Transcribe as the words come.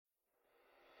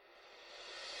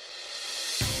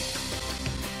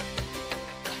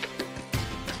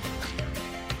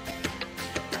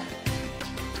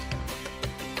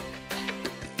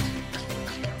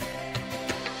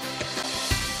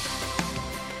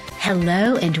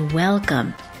Hello and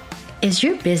welcome. Is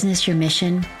your business your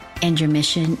mission and your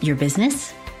mission your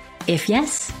business? If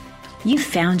yes, you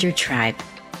found your tribe.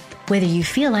 Whether you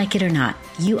feel like it or not,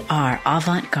 you are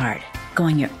avant-garde,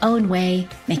 going your own way,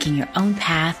 making your own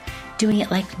path, doing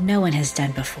it like no one has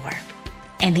done before.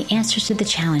 And the answers to the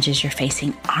challenges you're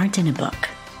facing aren't in a book.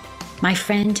 My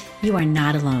friend, you are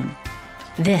not alone.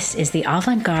 This is the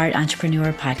Avant-Garde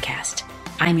Entrepreneur Podcast.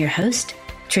 I'm your host,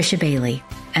 Trisha Bailey,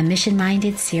 a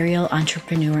mission-minded serial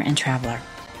entrepreneur and traveler.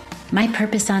 My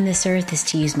purpose on this earth is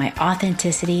to use my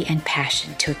authenticity and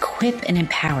passion to equip and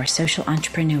empower social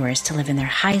entrepreneurs to live in their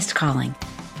highest calling,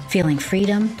 feeling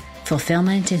freedom,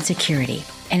 fulfillment, and security,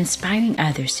 and inspiring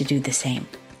others to do the same.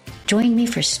 Join me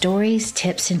for stories,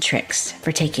 tips, and tricks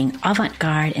for taking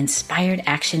avant-garde, inspired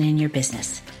action in your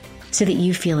business so that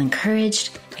you feel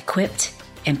encouraged, equipped,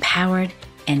 empowered,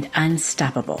 and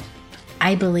unstoppable.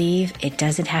 I believe it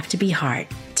doesn't have to be hard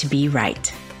to be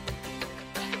right.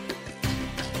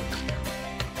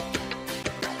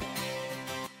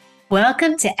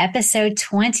 Welcome to episode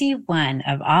 21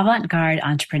 of Avant-Garde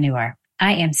Entrepreneur.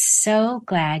 I am so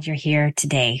glad you're here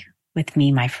today with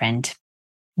me, my friend.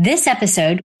 This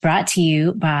episode brought to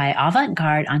you by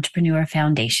Avant-Garde Entrepreneur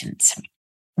Foundations,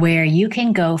 where you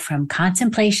can go from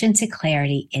contemplation to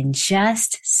clarity in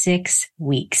just 6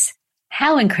 weeks.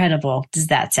 How incredible does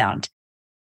that sound?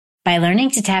 By learning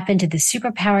to tap into the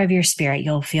superpower of your spirit,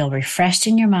 you'll feel refreshed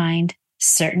in your mind,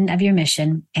 certain of your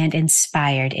mission, and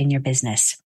inspired in your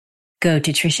business. Go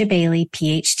to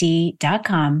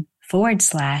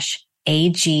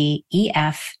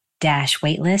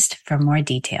TrishaBailey.com/AGEF-waitlist for more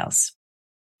details.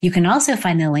 You can also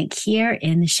find the link here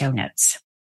in the show notes.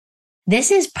 This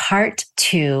is part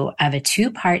 2 of a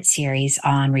 2-part series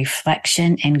on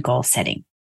reflection and goal setting.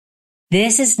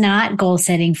 This is not goal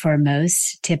setting for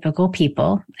most typical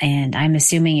people, and I'm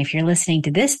assuming if you're listening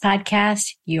to this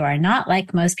podcast, you are not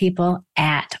like most people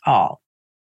at all.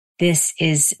 This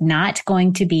is not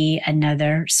going to be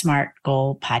another SMART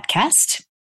goal podcast.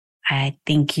 I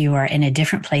think you are in a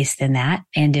different place than that.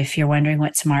 And if you're wondering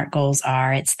what SMART goals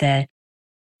are, it's the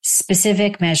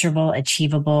specific, measurable,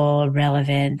 achievable,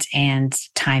 relevant, and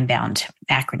time-bound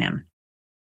acronym.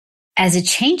 As a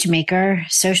change maker,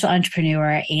 social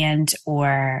entrepreneur, and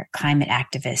or climate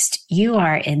activist, you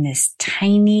are in this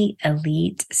tiny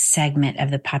elite segment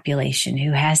of the population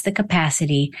who has the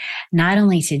capacity not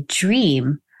only to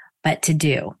dream, but to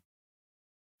do.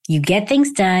 You get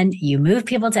things done, you move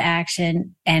people to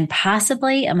action, and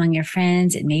possibly among your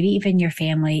friends and maybe even your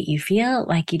family, you feel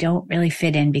like you don't really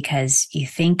fit in because you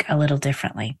think a little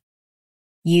differently.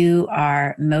 You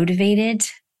are motivated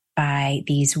by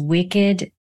these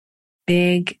wicked,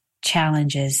 big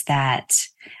challenges that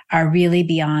are really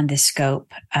beyond the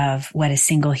scope of what a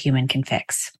single human can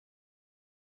fix.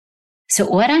 So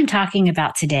what I'm talking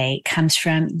about today comes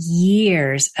from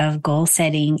years of goal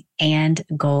setting and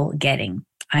goal getting.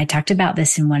 I talked about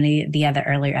this in one of the other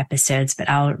earlier episodes, but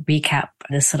I'll recap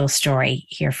this little story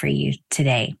here for you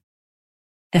today.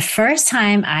 The first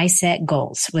time I set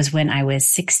goals was when I was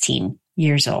 16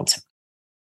 years old.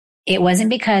 It wasn't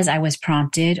because I was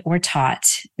prompted or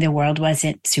taught. The world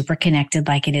wasn't super connected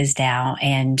like it is now,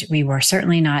 and we were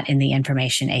certainly not in the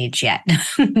information age yet,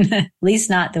 at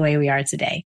least not the way we are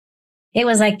today. It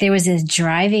was like there was this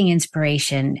driving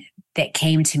inspiration that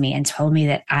came to me and told me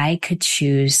that I could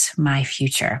choose my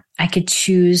future. I could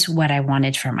choose what I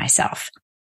wanted for myself.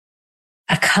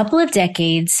 A couple of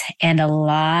decades and a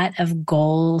lot of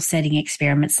goal setting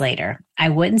experiments later, I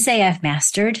wouldn't say I've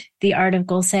mastered the art of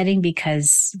goal setting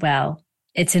because, well,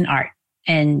 it's an art.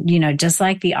 And, just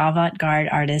like the avant-garde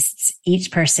artists, each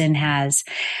person has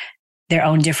their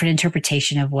own different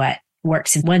interpretation of what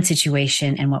works in one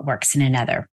situation and what works in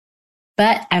another.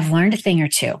 But I've learned a thing or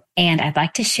two, and I'd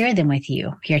like to share them with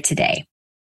you here today.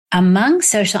 Among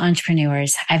social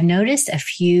entrepreneurs, I've noticed a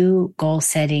few goal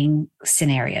setting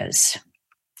scenarios.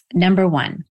 Number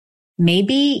 1,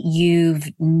 maybe you've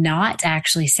not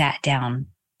actually sat down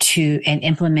and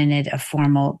implemented a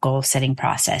formal goal setting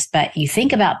process, but you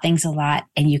think about things a lot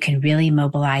and you can really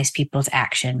mobilize people's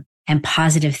action and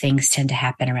positive things tend to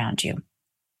happen around you.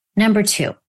 Number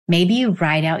 2, maybe you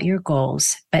write out your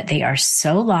goals, but they are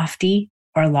so lofty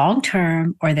or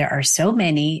long-term, or there are so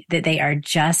many that they are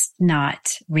just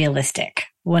not realistic.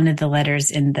 One of the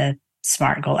letters in the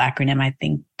SMART goal acronym, I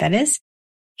think that is.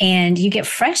 And you get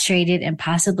frustrated and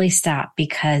possibly stop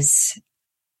because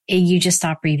you just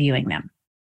stop reviewing them.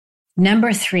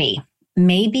 Number 3,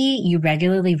 maybe you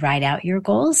regularly write out your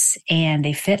goals and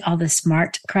they fit all the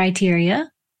SMART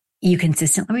criteria. You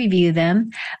consistently review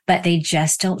them, but they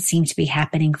just don't seem to be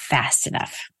happening fast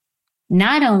enough.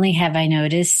 Not only have I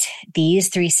noticed these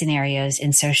three scenarios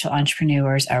in social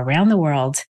entrepreneurs around the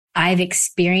world, I've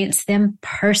experienced them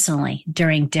personally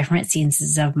during different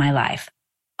seasons of my life,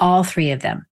 all three of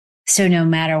them. So no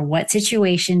matter what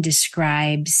situation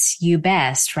describes you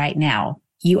best right now,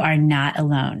 you are not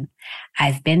alone.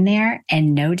 I've been there,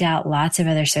 and no doubt lots of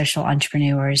other social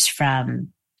entrepreneurs,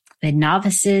 from the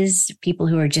novices, people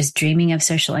who are just dreaming of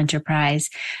social enterprise,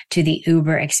 to the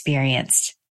uber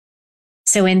experienced.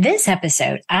 So in this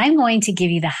episode, I'm going to give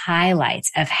you the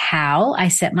highlights of how I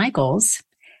set my goals,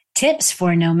 tips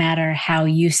for no matter how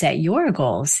you set your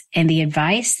goals, and the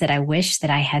advice that I wish that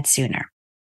I had sooner.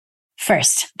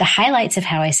 First, the highlights of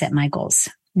how I set my goals.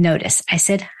 Notice I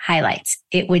said highlights.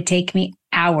 It would take me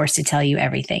hours to tell you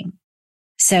everything.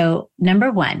 So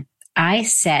number one, I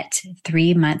set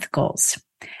 3-month goals.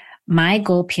 My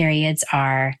goal periods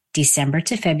are December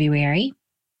to February,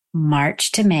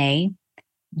 March to May,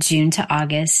 June to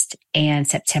August, and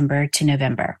September to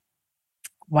November.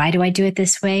 Why do I do it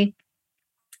this way?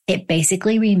 It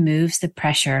basically removes the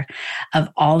pressure of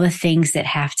all the things that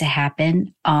have to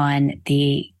happen on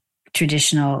the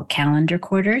traditional calendar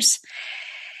quarters.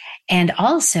 And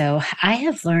also, I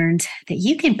have learned that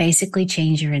you can basically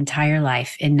change your entire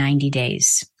life in 90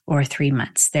 days or 3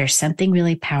 months. There's something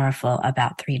really powerful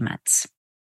about 3 months.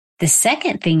 The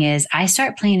second thing is I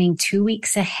start planning 2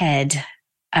 weeks ahead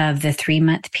of the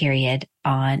 3-month period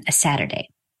on a Saturday.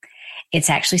 It's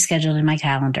actually scheduled in my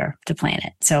calendar to plan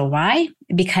it. So why?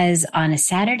 Because on a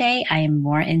Saturday, I am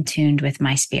more in tune with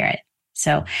my spirit.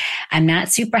 So I'm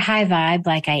not super high vibe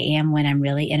like I am when I'm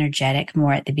really energetic,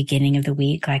 more at the beginning of the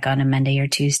week, like on a Monday or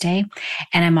Tuesday.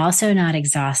 And I'm also not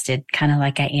exhausted, kind of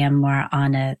like I am more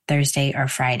on a Thursday or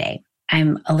Friday.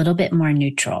 I'm a little bit more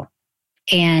neutral.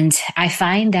 And I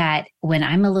find that when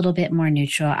I'm a little bit more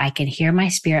neutral, I can hear my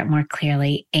spirit more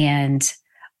clearly and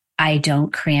I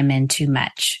don't cram in too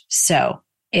much. So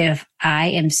if I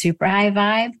am super high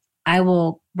vibe, I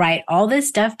will write all this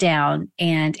stuff down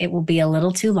and it will be a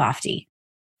little too lofty.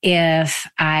 If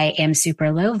I am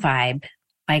super low vibe,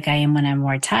 like I am when I'm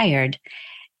more tired,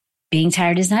 being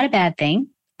tired is not a bad thing.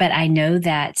 But I know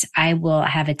that I will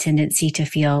have a tendency to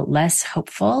feel less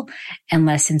hopeful and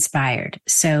less inspired.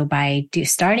 So by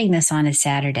starting this on a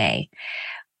Saturday,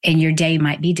 and your day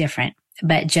might be different,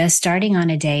 but just starting on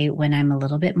a day when I'm a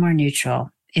little bit more neutral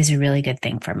is a really good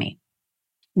thing for me.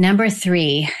 Number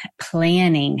 3,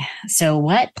 planning. So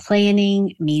what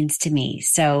planning means to me.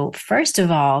 So first of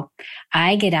all,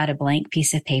 I get out a blank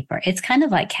piece of paper. It's kind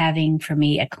of like having, for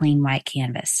me, a clean white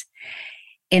canvas.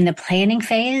 In the planning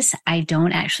phase, I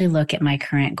don't actually look at my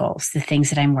current goals, the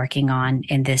things that I'm working on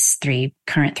in this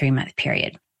current 3-month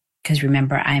period. Because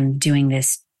remember, I'm doing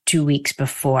this 2 weeks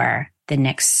before the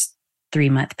next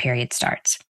 3-month period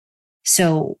starts.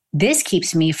 So this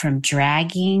keeps me from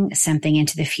dragging something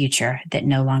into the future that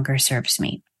no longer serves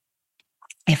me.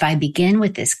 If I begin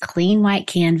with this clean white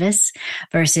canvas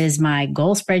versus my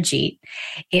goal spreadsheet,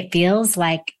 it feels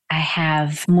like I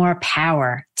have more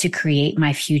power to create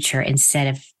my future instead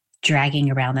of dragging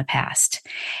around the past.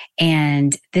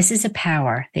 And this is a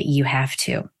power that you have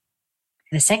too.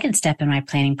 The second step in my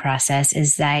planning process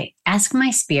is that I ask my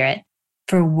spirit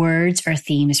for words or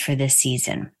themes for this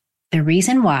season. The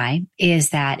reason why is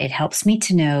that it helps me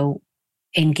to know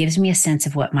and gives me a sense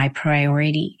of what my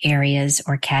priority areas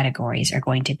or categories are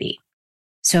going to be.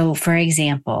 So for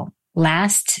example,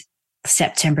 last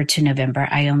September to November,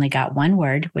 I only got one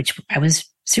word, which I was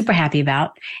super happy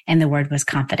about, and the word was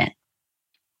confident.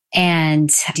 And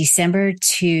December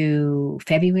to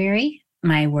February,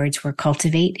 my words were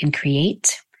cultivate and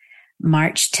create.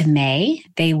 March to May,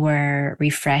 they were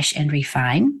refresh and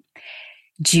refine.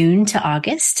 June to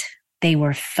August, they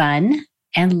were fun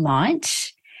and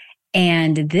launch.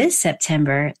 And this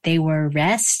September, they were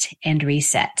rest and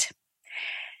reset.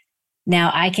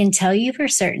 Now, I can tell you for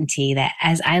certainty that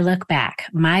as I look back,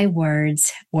 my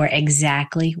words were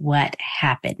exactly what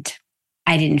happened.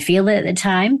 I didn't feel it at the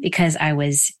time because I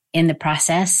was in the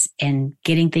process and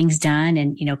getting things done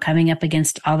and, coming up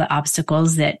against all the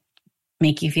obstacles that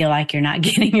make you feel like you're not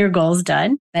getting your goals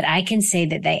done. But I can say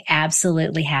that they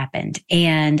absolutely happened.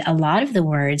 And a lot of the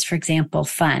words, for example,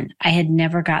 fun, I had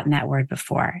never gotten that word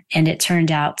before. And it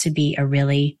turned out to be a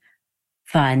really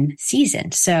fun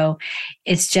season. So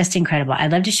it's just incredible.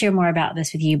 I'd love to share more about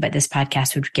this with you, but this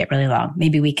podcast would get really long.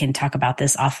 Maybe we can talk about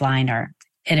this offline or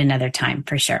at another time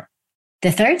for sure.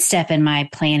 The third step in my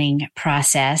planning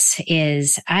process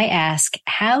is I ask,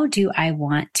 how do I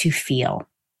want to feel?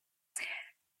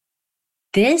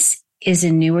 This is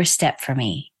a newer step for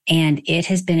me, and it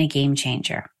has been a game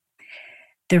changer.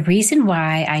 The reason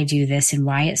why I do this and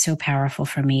why it's so powerful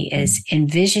for me is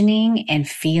envisioning and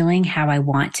feeling how I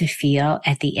want to feel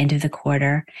at the end of the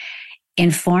quarter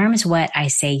informs what I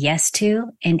say yes to,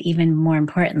 and even more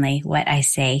importantly, what I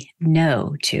say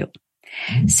no to.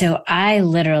 So I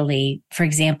literally, for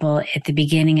example, at the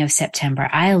beginning of September,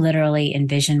 I literally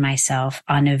envision myself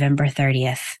on November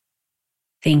 30th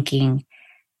thinking,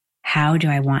 how do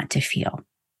I want to feel?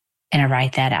 And I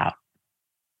write that out.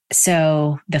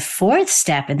 So the fourth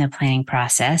step in the planning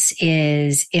process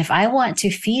is if I want to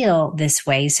feel this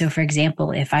way. So for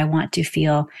example, if I want to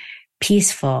feel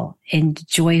peaceful and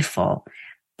joyful,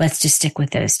 let's just stick with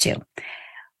those two.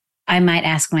 I might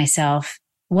ask myself,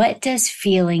 what does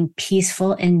feeling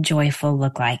peaceful and joyful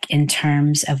look like in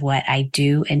terms of what I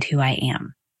do and who I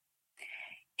am?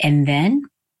 And then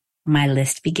my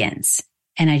list begins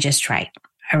and I just write.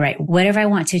 All right, whatever I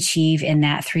want to achieve in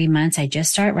that 3 months, I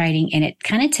just start writing, and it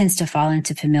kind of tends to fall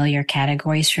into familiar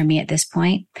categories for me at this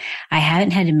point. I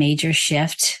haven't had a major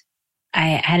shift.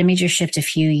 I had a major shift a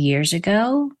few years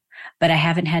ago, but I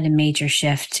haven't had a major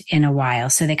shift in a while.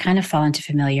 So they kind of fall into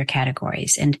familiar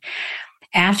categories. And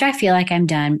after I feel like I'm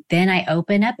done, then I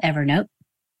open up Evernote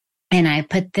and I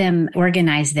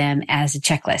organize them as a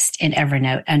checklist in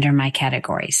Evernote under my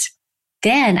categories.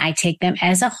 Then I take them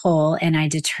as a whole and I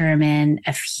determine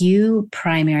a few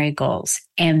primary goals.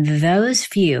 And those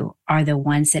few are the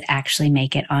ones that actually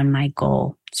make it on my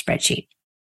goal spreadsheet.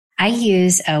 I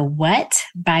use a what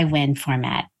by when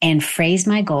format and phrase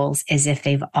my goals as if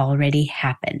they've already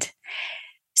happened.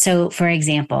 So for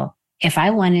example, if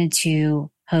I wanted to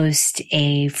host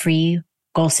a free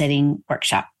goal setting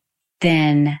workshop,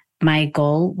 then my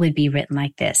goal would be written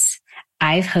like this.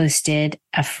 I've hosted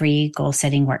a free goal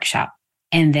setting workshop.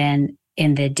 And then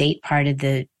in the date part of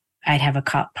I'd have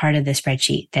a part of the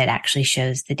spreadsheet that actually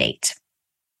shows the date.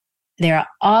 There are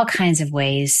all kinds of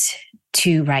ways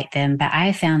to write them, but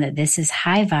I found that this is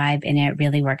high vibe and it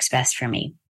really works best for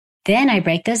me. Then I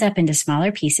break those up into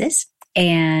smaller pieces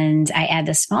and I add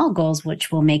the small goals,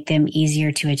 which will make them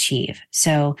easier to achieve.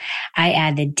 So I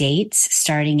add the dates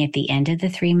starting at the end of the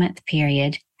 3-month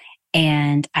period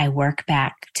and I work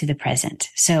back to the present.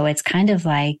 So it's kind of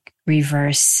like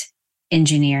reverse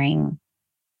engineering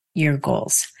your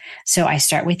goals. So I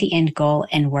start with the end goal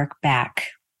and work back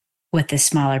with the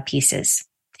smaller pieces.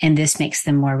 And this makes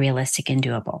them more realistic and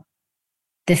doable.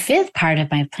 The fifth part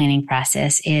of my planning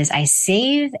process is I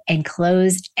save and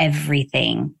close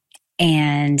everything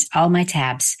and all my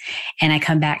tabs, and I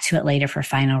come back to it later for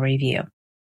final review.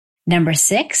 Number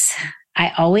 6,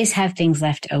 I always have things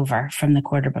left over from the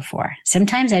quarter before.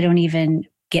 Sometimes I don't even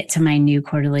get to my new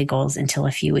quarterly goals until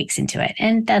a few weeks into it,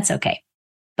 and that's okay.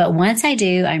 But once I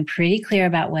do, I'm pretty clear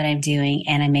about what I'm doing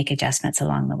and I make adjustments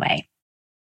along the way.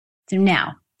 So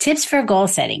now, tips for goal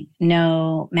setting,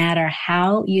 no matter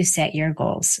how you set your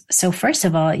goals. So first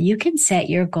of all, you can set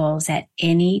your goals at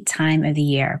any time of the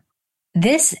year.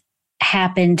 This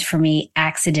happened for me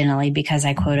accidentally because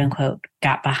I quote unquote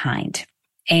got behind.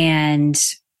 And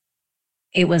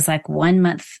it was like 1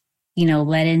 month,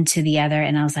 led into the other.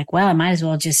 And I was like, well, I might as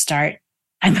well just start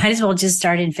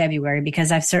in February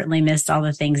because I've certainly missed all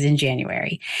the things in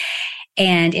January.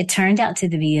 And it turned out to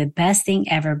be the best thing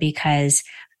ever because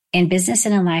in business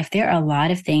and in life, there are a lot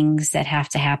of things that have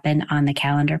to happen on the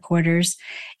calendar quarters.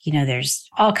 There's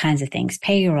all kinds of things,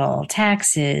 payroll,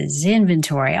 taxes,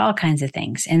 inventory, all kinds of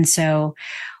things. And so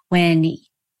when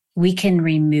we can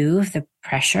remove the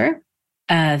pressure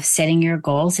of setting your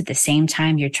goals at the same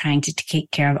time you're trying to take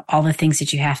care of all the things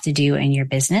that you have to do in your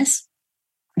business,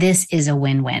 this is a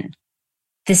win-win.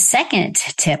 The second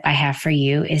tip I have for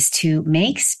you is to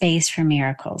make space for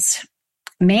miracles.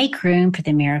 Make room for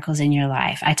the miracles in your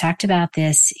life. I talked about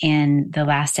this in the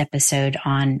last episode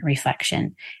on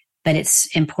reflection, but it's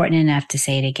important enough to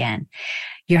say it again.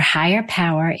 Your higher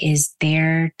power is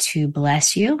there to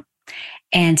bless you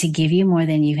and to give you more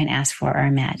than you can ask for or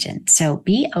imagine. So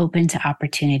be open to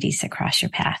opportunities that cross your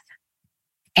path.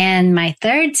 And my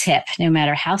third tip, no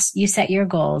matter how you set your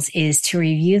goals, is to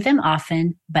review them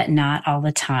often, but not all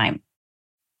the time.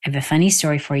 I have a funny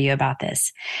story for you about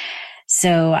this.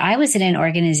 So I was in an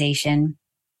organization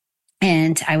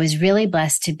and I was really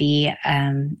blessed to be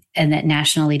in the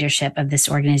national leadership of this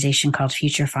organization called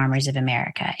Future Farmers of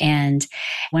America. And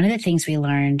one of the things we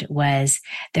learned was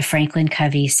the Franklin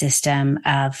Covey system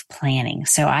of planning.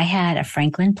 So I had a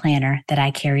Franklin planner that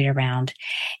I carried around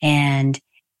and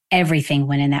everything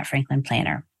went in that Franklin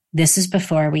planner. This is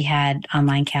before we had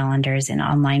online calendars and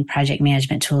online project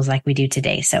management tools like we do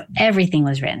today. So everything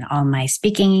was written, all my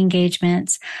speaking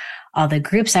engagements, all the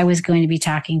groups I was going to be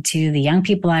talking to, the young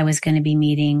people I was going to be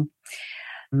meeting,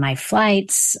 my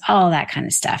flights, all that kind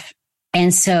of stuff.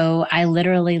 And so I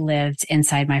literally lived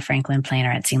inside my Franklin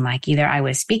planner. It seemed like either I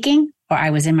was speaking or I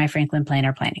was in my Franklin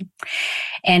planner planning.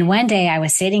 And one day I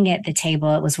was sitting at the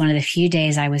table. It was one of the few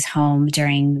days I was home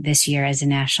during this year as a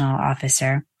national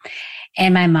officer.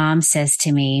 And my mom says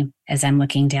to me, as I'm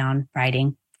looking down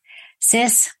writing,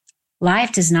 "Sis,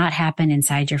 life does not happen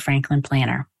inside your Franklin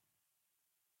planner."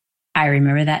 I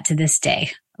remember that to this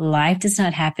day. Life does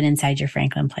not happen inside your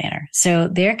Franklin planner. So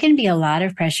there can be a lot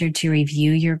of pressure to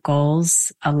review your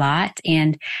goals a lot.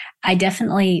 And I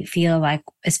definitely feel like,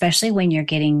 especially when you're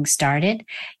getting started,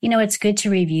 it's good to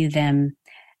review them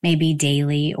maybe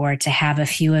daily or to have a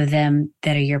few of them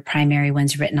that are your primary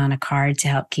ones written on a card to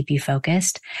help keep you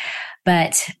focused.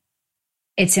 But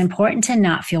it's important to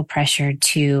not feel pressured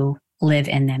to live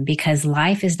in them because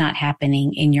life is not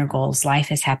happening in your goals.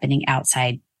 Life is happening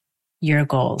outside your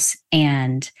goals,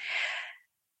 and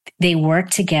they work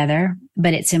together,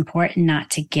 but it's important not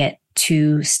to get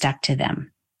too stuck to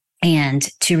them and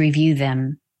to review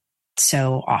them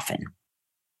so often.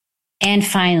 And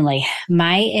finally,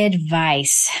 my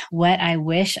advice, what I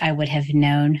wish I would have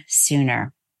known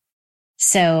sooner.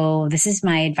 So this is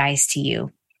my advice to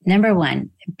you. Number one,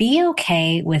 be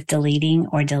okay with deleting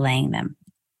or delaying them.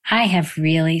 I have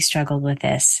really struggled with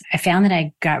this. I found that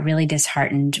I got really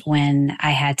disheartened when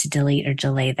I had to delete or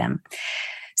delay them.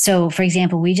 So, for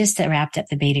example, we just wrapped up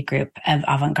the beta group of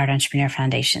Avant-Garde Entrepreneur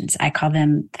Foundations. I call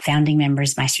them founding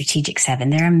members, my strategic 7.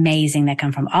 They're amazing. They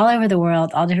come from all over the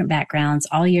world, all different backgrounds,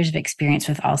 all years of experience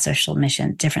with all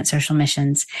different social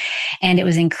missions. And it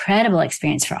was an incredible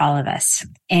experience for all of us.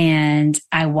 And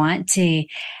I want to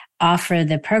offer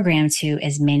the program to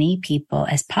as many people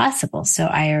as possible. So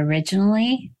I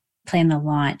originally planned the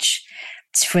launch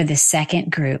for the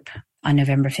second group on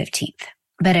November 15th,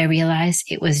 but I realized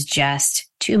it was just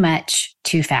too much,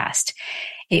 too fast.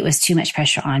 It was too much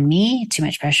pressure on me, too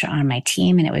much pressure on my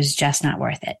team, and it was just not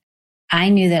worth it. I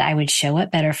knew that I would show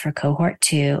up better for cohort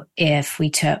 2 if we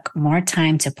took more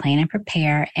time to plan and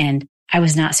prepare, and I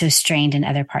was not so strained in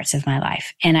other parts of my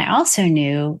life. And I also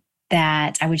knew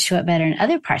that I would show up better in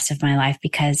other parts of my life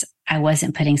because I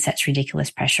wasn't putting such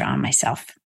ridiculous pressure on myself.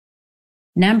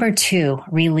 Number 2,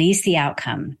 release the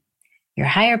outcome. Your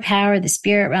higher power, the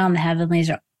spirit realm, the heavenlies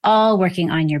are all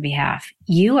working on your behalf.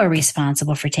 You are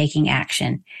responsible for taking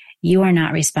action. You are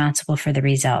not responsible for the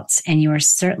results, and you are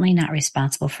certainly not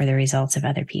responsible for the results of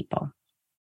other people.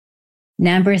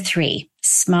 Number 3,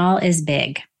 small is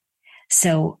big.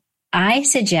 So I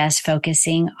suggest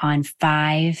focusing on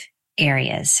 5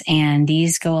 areas, and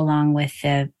these go along with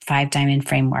the 5-diamond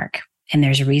framework. And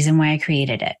there's a reason why I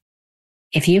created it.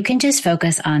 If you can just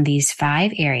focus on these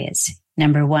 5 areas,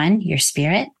 number 1, your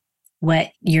spirit,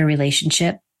 what your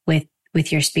relationship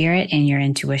with your spirit and your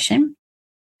intuition.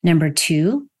 Number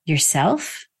 2,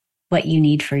 yourself, what you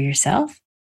need for yourself.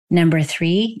 Number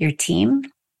 3, your team.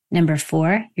 Number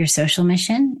 4, your social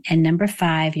mission. And number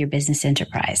 5, your business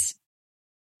enterprise.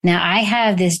 Now, I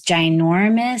have this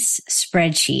ginormous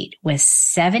spreadsheet with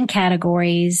 7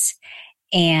 categories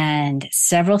and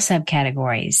several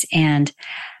subcategories. And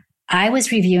I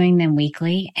was reviewing them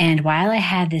weekly. And while I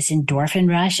had this endorphin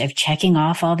rush of checking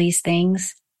off all these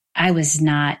things, I was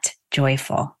not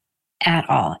joyful at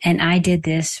all. And I did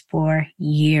this for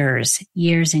years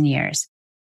and years.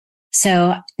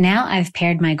 So now I've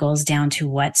pared my goals down to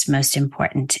what's most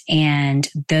important. And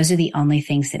those are the only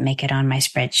things that make it on my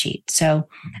spreadsheet. So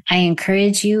I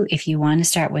encourage you, if you want to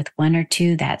start with 1 or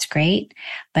 2, that's great.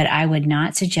 But I would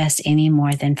not suggest any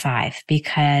more than 5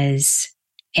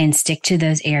 and stick to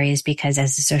those areas because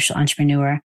as a social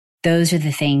entrepreneur, those are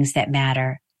the things that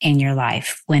matter in your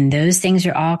life. When those things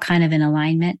are all kind of in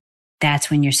alignment,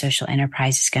 that's when your social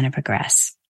enterprise is going to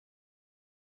progress.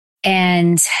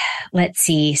 And let's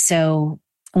see. So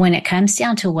when it comes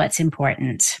down to what's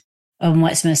important and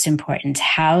what's most important,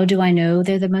 how do I know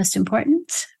they're the most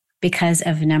important? Because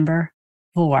of number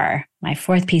 4, my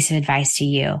 4th piece of advice to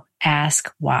you,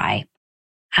 ask why.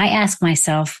 I ask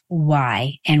myself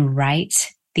why and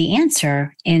write the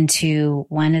answer into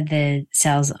one of the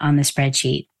cells on the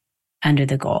spreadsheet under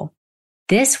the goal.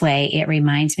 This way, it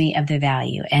reminds me of the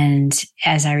value. And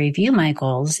as I review my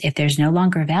goals, if there's no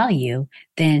longer value,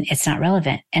 then it's not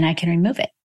relevant and I can remove it.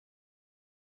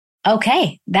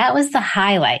 Okay, that was the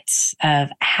highlights of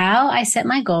how I set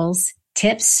my goals,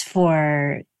 tips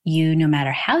for you no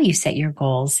matter how you set your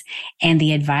goals, and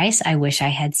the advice I wish I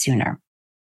had sooner.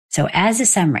 So as a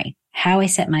summary, how I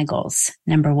set my goals.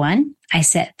 Number 1, I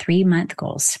set 3-month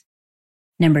goals.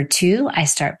 Number 2, I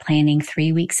start planning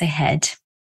 3 weeks ahead.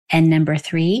 And number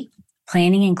 3,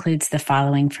 planning includes the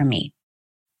following for me.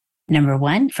 Number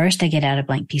 1, first I get out a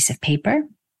blank piece of paper.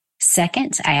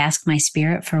 Second, I ask my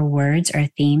spirit for words or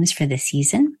themes for the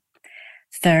season.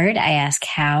 Third, I ask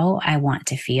how I want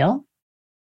to feel.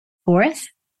 Fourth,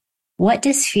 what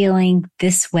does feeling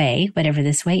this way, whatever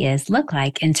this way is, look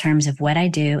like in terms of what I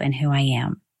do and who I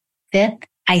am? Fifth,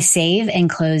 I save and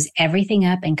close everything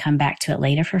up and come back to it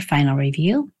later for final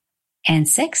review. And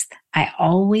sixth, I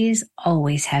always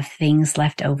have things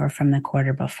left over from the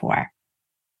quarter before.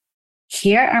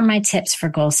 Here are my tips for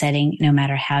goal setting, no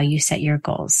matter how you set your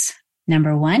goals.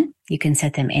 Number 1, you can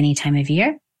set them any time of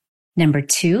year. Number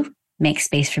 2, make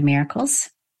space for miracles.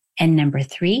 And number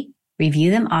 3,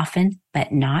 review them often,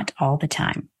 but not all the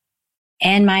time.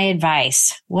 And my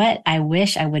advice, what I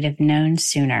wish I would have known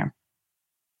sooner.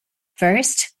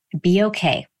 First, be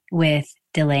okay with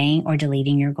delaying or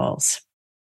deleting your goals.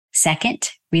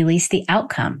 Second, release the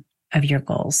outcome of your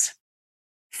goals.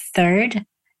 Third,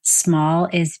 small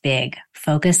is big.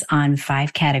 Focus on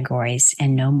 5 categories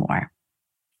and no more.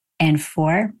 And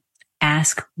 4,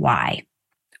 ask why.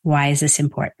 Why is this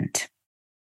important?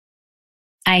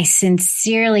 I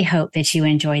sincerely hope that you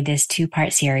enjoyed this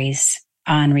 2-part series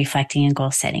on reflecting and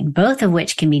goal setting, both of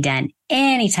which can be done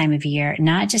any time of year,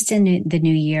 not just in the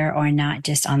new year or not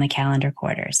just on the calendar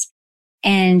quarters.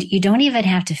 And you don't even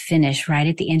have to finish right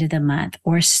at the end of the month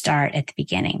or start at the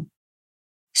beginning.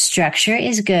 Structure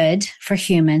is good for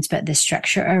humans, but the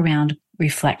structure around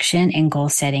reflection and goal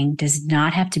setting does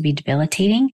not have to be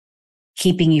debilitating,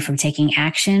 keeping you from taking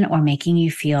action or making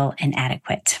you feel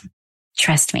inadequate.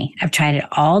 Trust me, I've tried it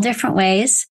all different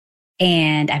ways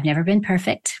and I've never been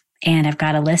perfect. And I've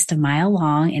got a list a mile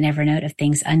long in Evernote of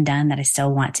things undone that I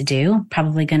still want to do.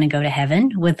 Probably going to go to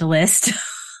heaven with the list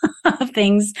of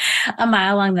things a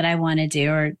mile long that I want to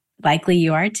do, or likely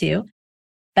you are too.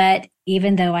 But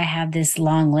even though I have this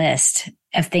long list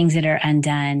of things that are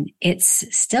undone, it's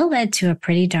still led to a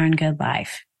pretty darn good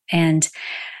life. And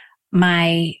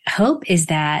my hope is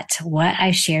that what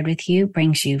I've shared with you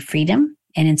brings you freedom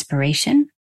and inspiration.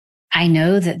 I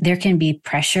know that there can be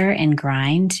pressure and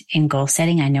grind in goal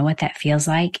setting. I know what that feels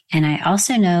like. And I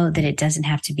also know that it doesn't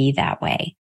have to be that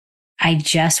way. I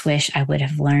just wish I would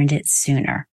have learned it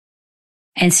sooner.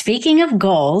 And speaking of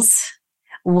goals,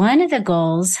 one of the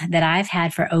goals that I've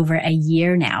had for over a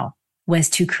year now was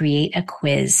to create a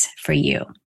quiz for you.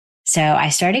 So I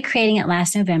started creating it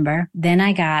last November. Then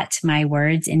I got my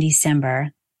words in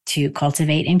December to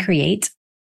cultivate and create.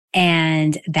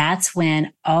 And that's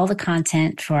when all the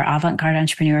content for Avant-Garde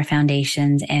Entrepreneur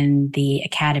Foundations and the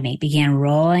Academy began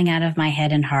rolling out of my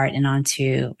head and heart and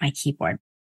onto my keyboard.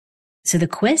 So the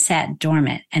quiz sat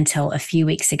dormant until a few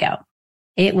weeks ago.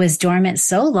 It was dormant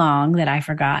so long that I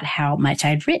forgot how much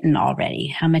I'd written already,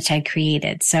 how much I'd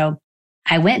created. So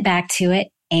I went back to it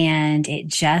and it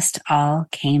just all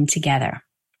came together.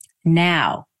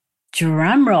 Now,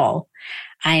 drum roll.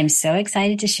 I am so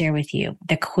excited to share with you.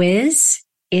 The quiz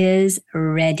is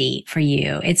ready for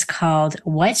you. It's called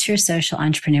What's Your Social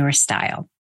Entrepreneur Style?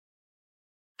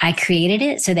 I created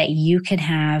it so that you could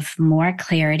have more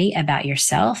clarity about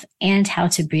yourself and how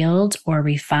to build or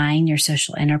refine your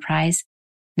social enterprise,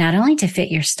 not only to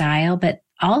fit your style, but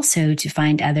also to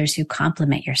find others who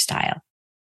complement your style.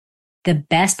 The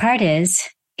best part is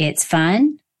it's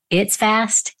fun, it's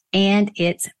fast, and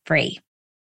it's free.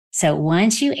 So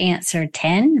once you answer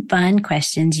 10 fun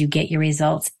questions, you get your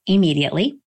results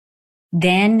immediately.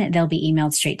 Then they'll be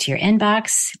emailed straight to your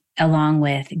inbox along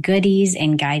with goodies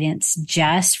and guidance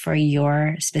just for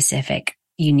your specific,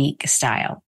 unique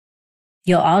style.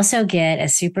 You'll also get a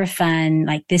super fun,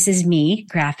 like this is me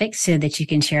graphic so that you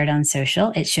can share it on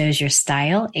social. It shows your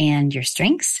style and your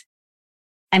strengths.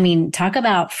 I mean, talk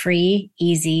about free,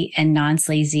 easy, and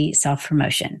non-sleazy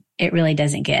self-promotion. It really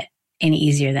doesn't get any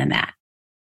easier than that.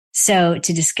 So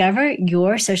to discover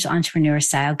your social entrepreneur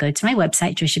style, go to my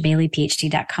website,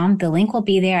 TrishaBaileyPhD.com. The link will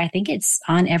be there. I think it's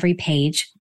on every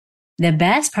page. The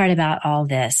best part about all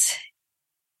this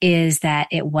is that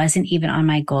it wasn't even on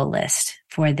my goal list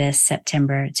for this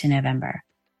September to November.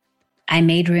 I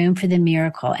made room for the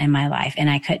miracle in my life, and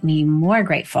I couldn't be more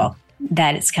grateful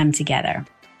that it's come together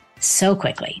so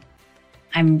quickly.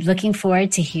 I'm looking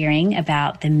forward to hearing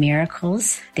about the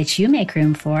miracles that you make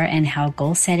room for and how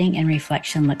goal setting and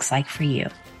reflection looks like for you.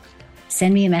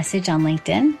 Send me a message on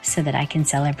LinkedIn so that I can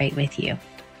celebrate with you.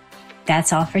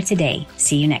 That's all for today.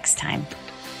 See you next time.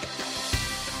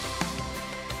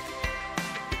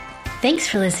 Thanks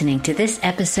for listening to this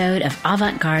episode of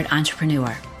Avant-Garde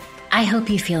Entrepreneur. I hope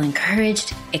you feel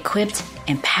encouraged, equipped,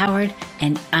 empowered,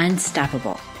 and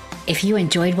unstoppable. If you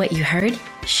enjoyed what you heard,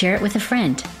 share it with a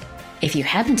friend. If you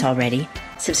haven't already,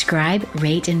 subscribe,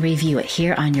 rate, and review it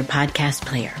here on your podcast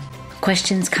player.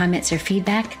 Questions, comments, or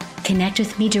feedback? Connect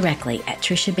with me directly at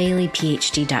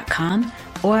TrishaBaileyPhD.com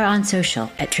or on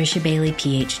social at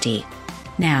TrishaBaileyPhD.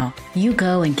 Now, you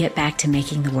go and get back to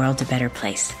making the world a better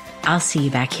place. I'll see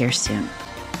you back here soon.